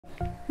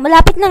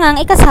Malapit na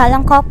ngang ikasal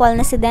ang couple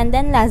na si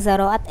DENDEN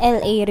Lazaro at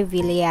LA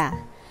Revilla.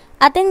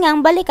 Atin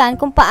ngang balikan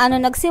kung paano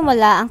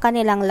nagsimula ang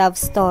kanilang love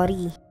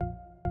story.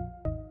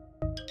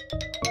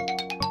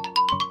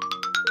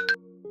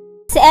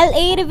 Si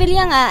LA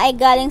Revilla nga ay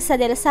galing sa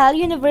De La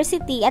Salle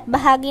University at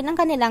bahagi ng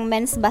kanilang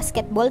men's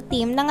basketball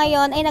team na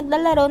ngayon ay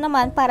naglalaro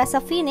naman para sa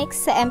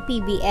Phoenix sa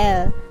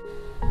MPBL.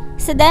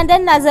 Si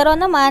DENDEN Lazaro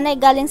naman ay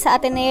galing sa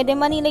Ateneo de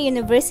Manila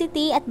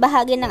University at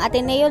bahagi ng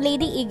Ateneo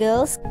Lady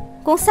Eagles,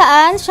 kung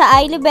saan siya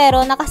ay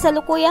libero na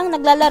kasalukuyang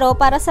naglalaro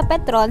para sa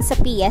Petron sa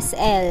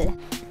PSL.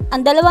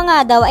 Ang dalawa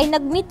nga daw ay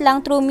nag-meet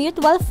lang through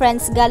mutual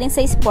friends galing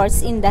sa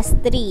sports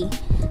industry.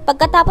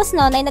 Pagkatapos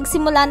noon ay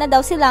nagsimula na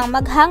daw silang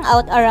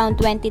mag-hangout around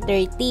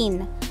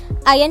 2013.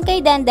 Ayon kay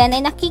DENDEN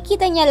ay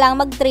nakikita niya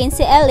lang mag-train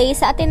si LA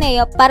sa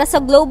Ateneo para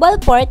sa Global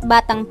Port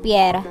Batang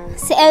Pier.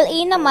 Si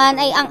LA naman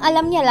ay ang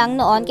alam niya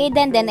lang noon kay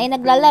DENDEN ay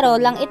naglalaro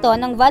lang ito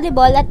ng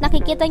volleyball at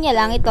nakikita niya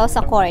lang ito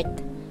sa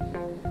court.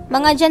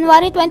 Mga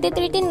January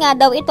 2013 nga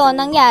daw ito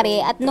nangyari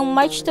at nung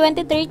March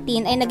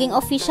 2013 ay naging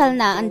official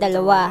na ang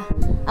dalawa.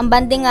 Ang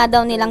banding nga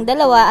daw nilang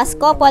dalawa as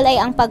couple ay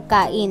ang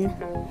pagkain.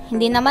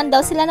 Hindi naman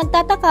daw sila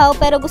nagtatakaw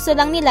pero gusto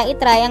lang nila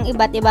itry ang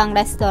iba't ibang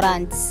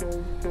restaurants.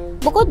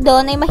 Bukod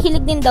doon ay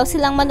mahilig din daw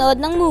silang manood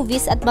ng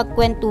movies at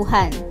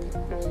magkwentuhan.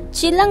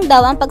 Chill lang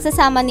daw ang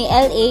pagsasama ni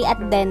LA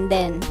at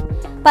DENDEN.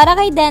 Para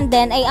kay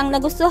DENDEN ay ang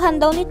nagustuhan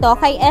daw nito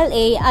kay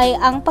LA ay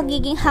ang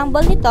pagiging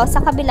humble nito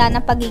sa kabila ng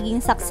pagiging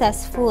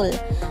successful,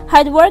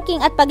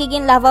 hardworking at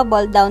pagiging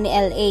lovable daw ni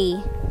LA.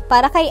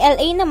 Para kay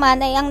LA naman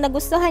ay ang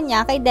nagustuhan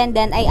niya kay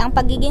DENDEN ay ang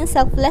pagiging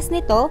selfless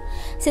nito,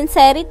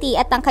 sincerity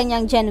at ang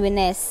kanyang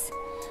genuineness.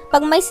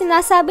 Pag may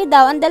sinasabi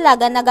daw ang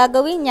dalaga na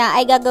gagawin niya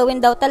ay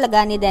gagawin daw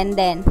talaga ni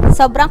DENDEN.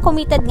 Sobrang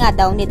committed nga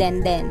daw ni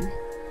DENDEN.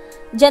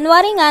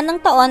 January nga ng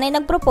taon ay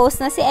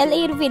nagpropose na si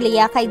LA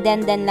Revilla kay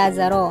DENDEN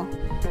Lazaro.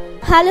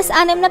 Halos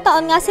 6 na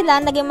taon nga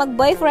sila naging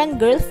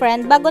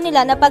mag-boyfriend-girlfriend bago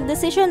nila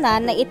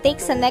napagdesisyonan na i-take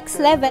sa next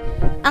level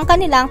ang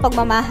kanilang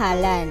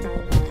pagmamahalan.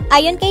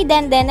 Ayon kay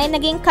DENDEN ay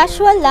naging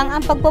casual lang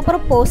ang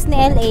pagpropose ni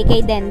LA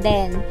kay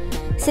DENDEN.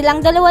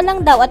 Silang dalawa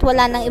lang daw at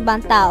wala ng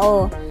ibang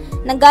tao.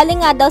 Nanggaling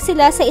nga daw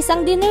sila sa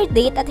isang dinner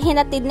date at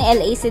hinatid ni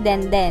LA si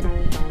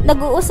DENDEN.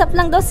 Nag-uusap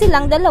lang daw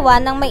silang dalawa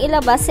nang may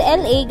ilabas si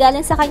LA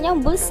galing sa kanyang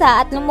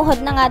bulsa at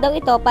lumuhod na nga daw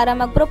ito para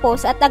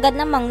mag-propose at agad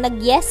namang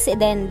nag-yes si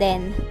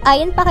DENDEN.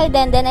 Ayon pa kay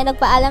DENDEN ay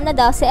nagpaalam na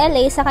daw si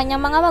LA sa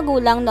kanyang mga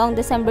magulang noong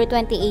December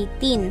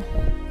 2018.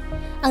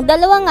 Ang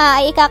dalawa nga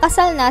ay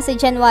ikakasal na sa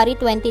January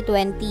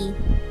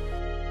 2020.